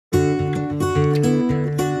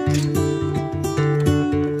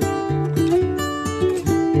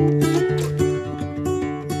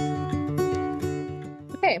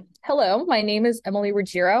Hello, my name is Emily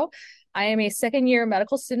Ruggiero. I am a second-year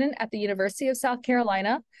medical student at the University of South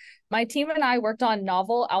Carolina. My team and I worked on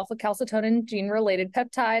novel alpha-calcitonin gene-related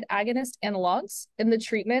peptide agonist analogs in the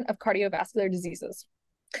treatment of cardiovascular diseases.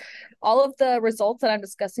 All of the results that I'm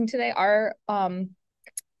discussing today are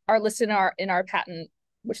listed in our patent,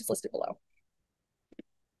 which is listed below.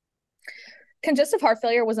 Congestive heart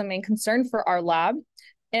failure was a main concern for our lab,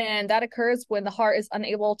 and that occurs when the heart is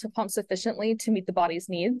unable to pump sufficiently to meet the body's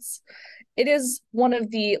needs. It is one of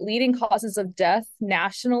the leading causes of death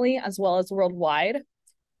nationally as well as worldwide.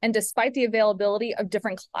 And despite the availability of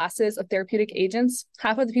different classes of therapeutic agents,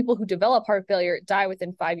 half of the people who develop heart failure die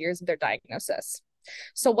within 5 years of their diagnosis.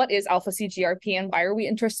 So what is alpha-CGRP and why are we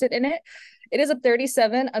interested in it? It is a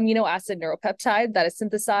 37 amino acid neuropeptide that is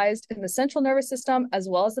synthesized in the central nervous system as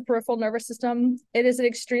well as the peripheral nervous system. It is an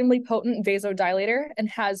extremely potent vasodilator and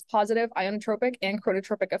has positive ionotropic and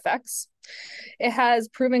chronotropic effects. It has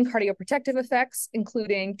proven cardioprotective effects,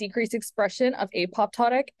 including decreased expression of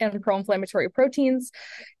apoptotic and pro-inflammatory proteins,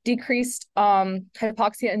 decreased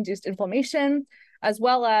hypoxia-induced inflammation, as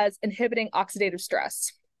well as inhibiting oxidative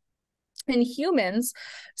stress. In humans,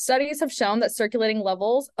 studies have shown that circulating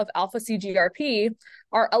levels of alpha-CGRP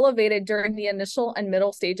are elevated during the initial and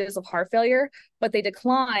middle stages of heart failure, but they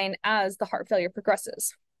decline as the heart failure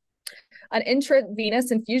progresses. An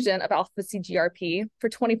intravenous infusion of alpha-CGRP for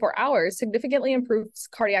 24 hours significantly improves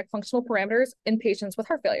cardiac functional parameters in patients with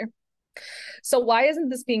heart failure. So why isn't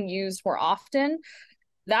this being used more often?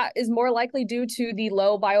 That is more likely due to the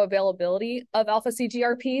low bioavailability of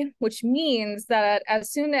alpha-CGRP, which means that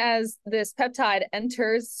as soon as this peptide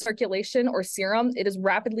enters circulation or serum, it is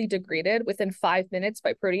rapidly degraded within 5 minutes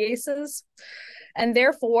by proteases. And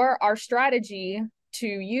therefore, our strategy to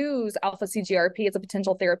use alpha-CGRP as a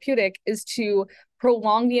potential therapeutic is to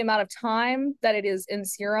prolong the amount of time that it is in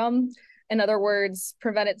serum. In other words,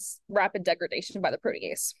 prevent its rapid degradation by the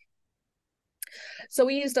protease. So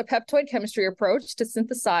we used a peptoid chemistry approach to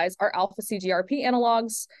synthesize our alpha-CGRP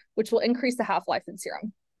analogs, which will increase the half-life in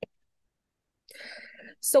serum.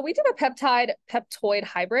 So we did a peptide-peptoid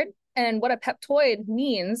hybrid, and what a peptoid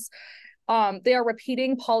means, they are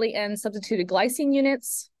repeating poly-N substituted glycine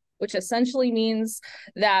units, which essentially means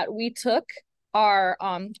that we took our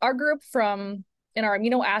group in our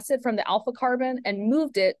amino acid from the alpha carbon and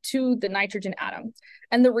moved it to the nitrogen atom.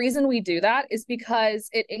 And the reason we do that is because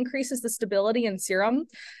it increases the stability in serum,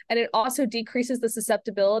 and it also decreases the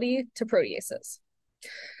susceptibility to proteases.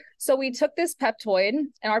 So we took this peptoid,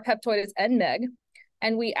 and our peptoid is N-meg,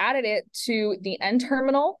 and we added it to the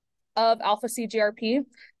N-terminal of alpha-CGRP,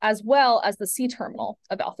 as well as the C-terminal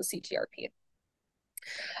of alpha-CGRP.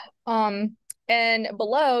 And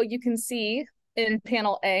below, you can see in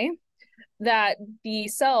panel A, that the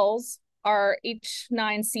cells are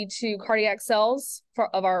H9C2 cardiac cells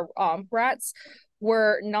of our rats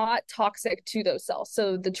were not toxic to those cells.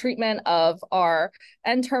 So the treatment of our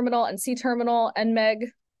N-terminal and C-terminal N-meg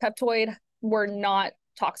peptoid were not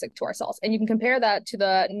toxic to our cells. And you can compare that to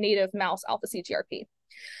the native mouse alpha-CGRP.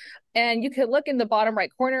 And you can look in the bottom right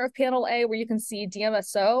corner of panel A where you can see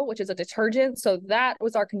DMSO, which is a detergent. So that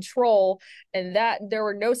was our control, and that there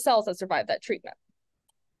were no cells that survived that treatment.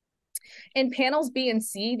 In panels B and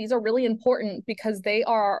C, these are really important because they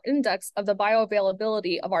are our index of the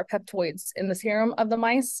bioavailability of our peptoids in the serum of the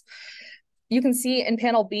mice. You can see in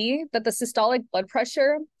panel B that the systolic blood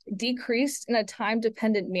pressure decreased in a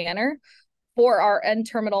time-dependent manner for our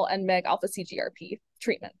N-terminal N-meg alpha-CGRP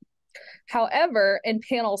treatment. However, in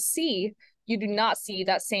panel C, you do not see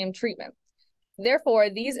that same treatment. Therefore,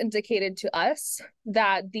 these indicated to us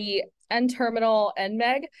that the N-terminal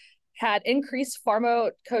N-meg had increased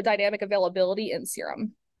pharmacodynamic availability in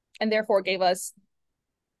serum, and therefore gave us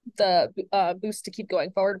the boost to keep going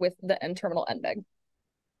forward with the N-terminal N-meg.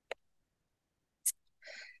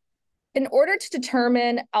 In order to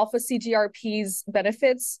determine alpha-CGRP's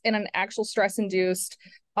benefits in an actual stress-induced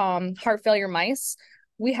heart failure mice,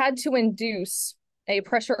 we had to induce a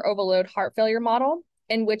pressure overload heart failure model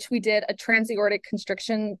in which we did a transaortic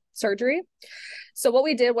constriction surgery. So what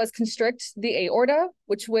we did was constrict the aorta,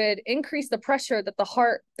 which would increase the pressure that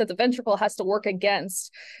the ventricle has to work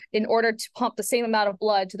against in order to pump the same amount of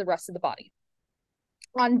blood to the rest of the body.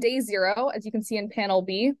 On day 0, as you can see in panel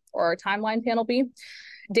B, or timeline panel B,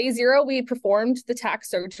 day 0, we performed the TAC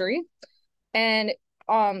surgery. And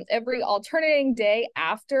every alternating day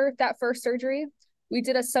after that first surgery, we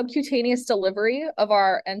did a subcutaneous delivery of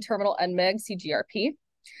our N-terminal N-meg CGRP.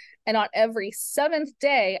 And on every 7th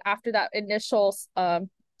day after that initial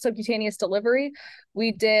subcutaneous delivery,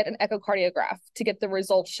 we did an echocardiograph to get the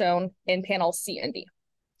results shown in panel C and D.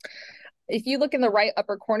 If you look in the right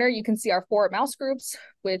upper corner, you can see our 4 mouse groups,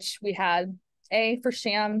 which we had A for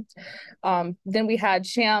sham. Then we had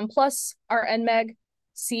sham plus our NMEG,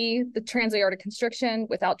 C, the transaortic constriction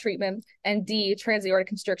without treatment, and D, transaortic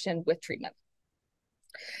constriction with treatment.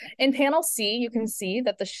 In panel C, you can see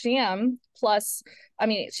that the sham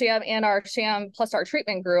and our sham plus our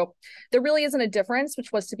treatment group, there really isn't a difference,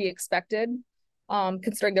 which was to be expected,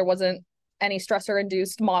 considering there wasn't any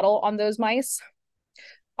stressor-induced model on those mice.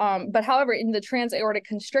 But however, in the transaortic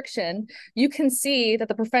constriction, you can see that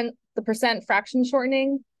the percent fraction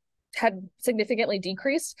shortening had significantly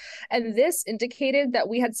decreased. And this indicated that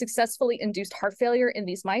we had successfully induced heart failure in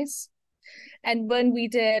these mice. And when we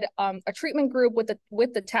did a treatment group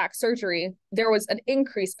with the TAC surgery, there was an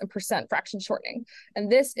increase in percent fraction shortening.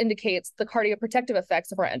 And this indicates the cardioprotective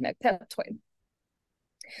effects of our NMEG peptide.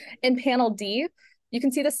 In panel D, you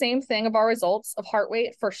can see the same thing of our results of heart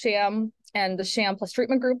rate for sham and the sham plus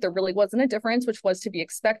treatment group. There really wasn't a difference, which was to be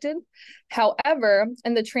expected. However,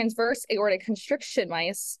 in the transverse aortic constriction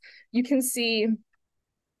mice, you can see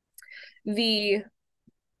the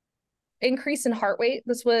increase in heart rate.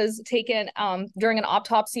 This was taken during an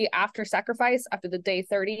autopsy after sacrifice, after the day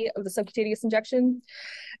 30 of the subcutaneous injection.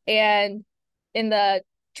 And in the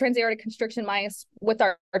transaortic constriction mice with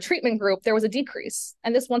our treatment group, there was a decrease.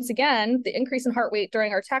 And this, once again, the increase in heart rate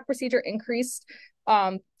during our TAC procedure increased.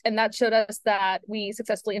 And that showed us that we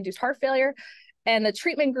successfully induced heart failure. And the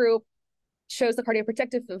treatment group shows the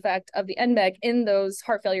cardioprotective effect of the NMEG in those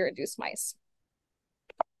heart failure-induced mice.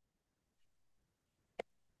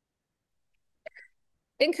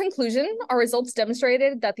 In conclusion, our results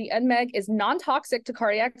demonstrated that the NMEG is non-toxic to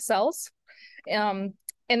cardiac cells. And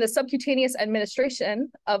the subcutaneous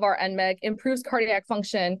administration of our NMEG improves cardiac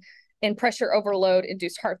function in pressure overload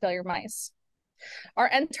induced heart failure mice. Our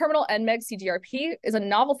N-terminal NMEG CGRP is a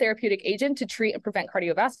novel therapeutic agent to treat and prevent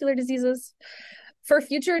cardiovascular diseases. For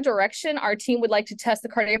future direction, our team would like to test the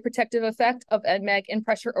cardioprotective effect of NMEG in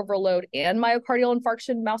pressure overload and myocardial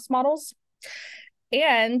infarction mouse models.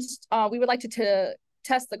 And we would like to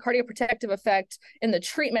test the cardioprotective effect in the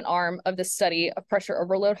treatment arm of this study of pressure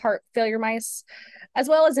overload heart failure mice, as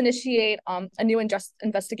well as initiate a new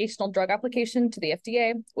investigational drug application to the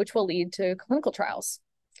FDA, which will lead to clinical trials.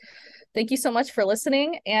 Thank you so much for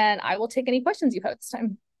listening, and I will take any questions you have at this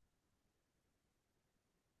time.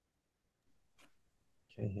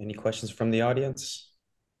 Okay, any questions from the audience?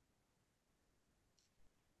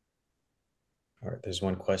 All right, there's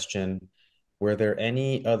one question. Were there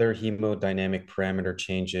any other hemodynamic parameter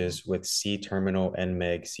changes with C-terminal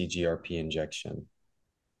NMEG CGRP injection?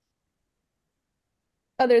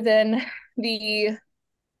 Other than the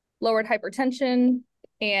lowered hypertension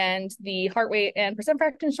and the heart rate and percent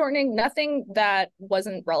fraction shortening, nothing that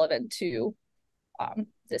wasn't relevant to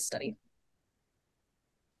this study.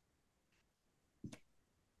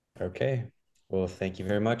 Okay, well, thank you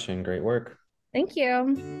very much and great work. Thank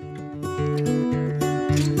you.